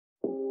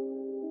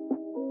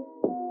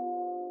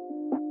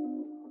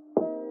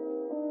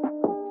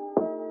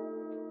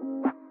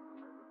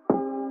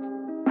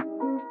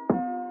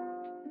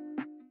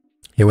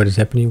Hey, what is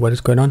happening? What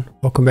is going on?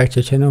 Welcome back to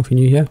the channel. If you're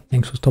new here,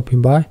 thanks for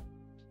stopping by.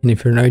 And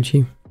if you're an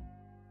OG,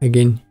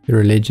 again,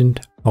 you're a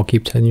legend. I'll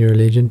keep telling you you're a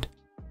legend.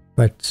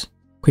 But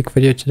quick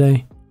video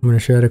today. I'm going to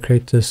show you how to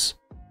create this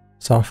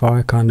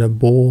sci-fi kind of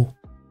ball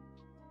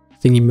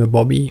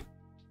thingy-mabobby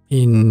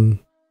in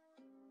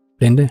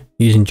Blender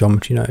using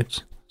geometry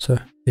nodes. So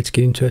let's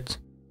get into it.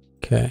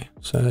 Okay,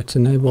 so that's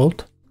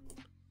enabled.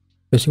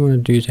 First thing you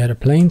want to do is add a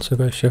plane. So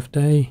go Shift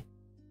A,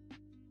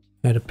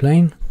 add a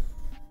plane,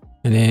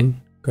 and then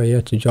go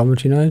here to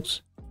geometry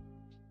nodes,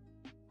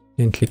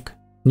 then click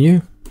new.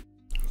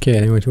 Okay,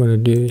 then what you want to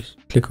do is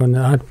click on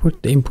the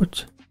output, the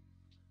input,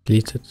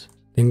 delete it,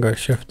 then go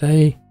Shift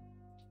A,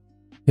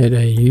 add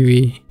a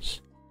UV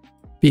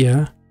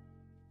sphere,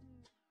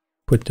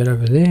 put that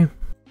over there,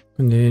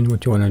 and then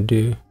what you want to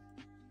do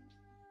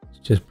is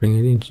just bring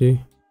it into,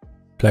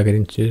 plug it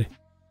into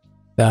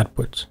the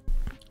output.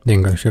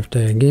 Then go Shift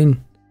A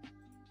again,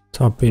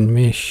 type in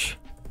mesh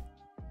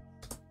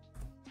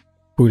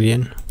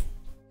boolean,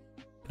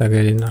 plug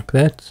it in like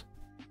that.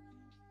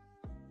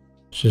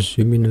 Just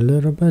zoom in a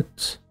little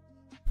bit.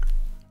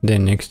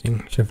 Then next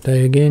thing, Shift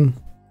A again,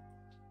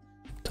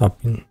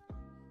 type in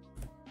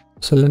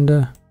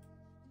cylinder,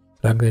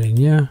 plug that in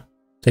here,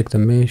 take the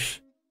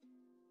mesh,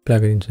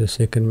 plug it into the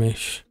second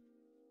mesh.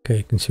 Okay,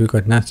 you can see we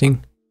got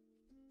nothing.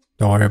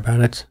 Don't worry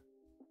about it,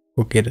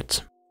 we'll get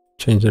it.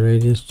 Change the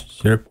radius to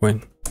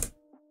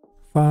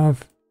 0.5.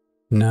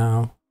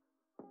 Now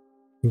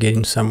we're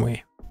getting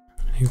somewhere.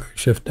 You go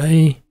Shift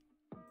A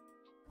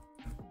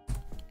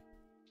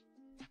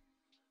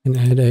and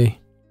add a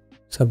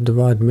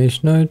subdivide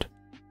mesh node,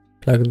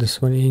 plug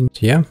this one in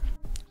here,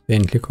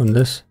 then click on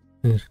this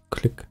and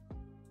click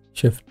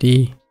Shift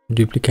D,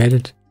 duplicate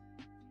it,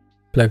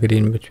 plug it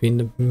in between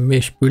the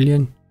mesh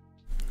boolean,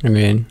 and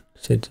then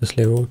set this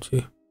level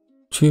to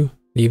 2,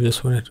 leave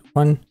this one at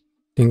 1,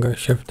 then go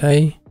Shift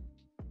A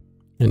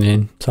and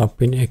then type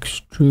in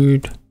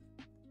extrude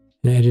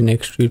and add an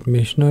extrude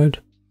mesh node,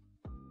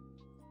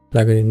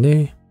 plug it in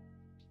there,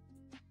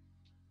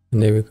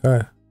 and there we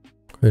go.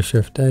 Go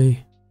Shift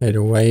A, add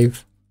a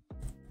wave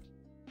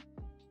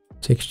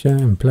texture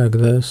and plug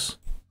this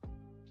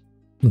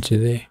into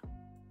there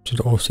to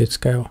the offset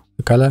scale,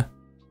 the color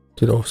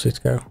to the offset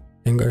scale.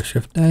 Then go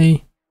Shift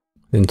A,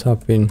 then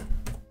type in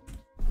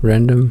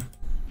random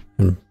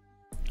and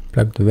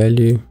plug the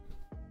value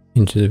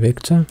into the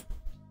vector,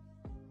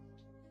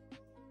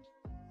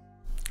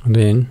 and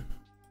then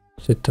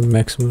set the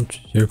maximum to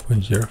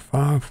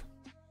 0.05.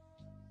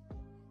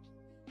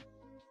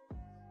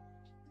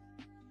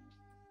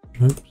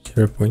 Oops,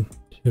 0.00,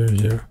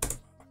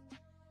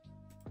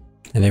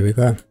 and there we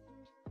go. You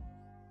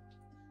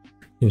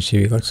can see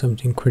we got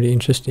something pretty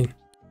interesting.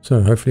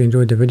 So hopefully you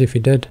enjoyed the video. If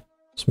you did,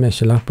 smash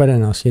the like button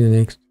and I'll see you in the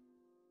next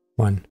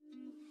one.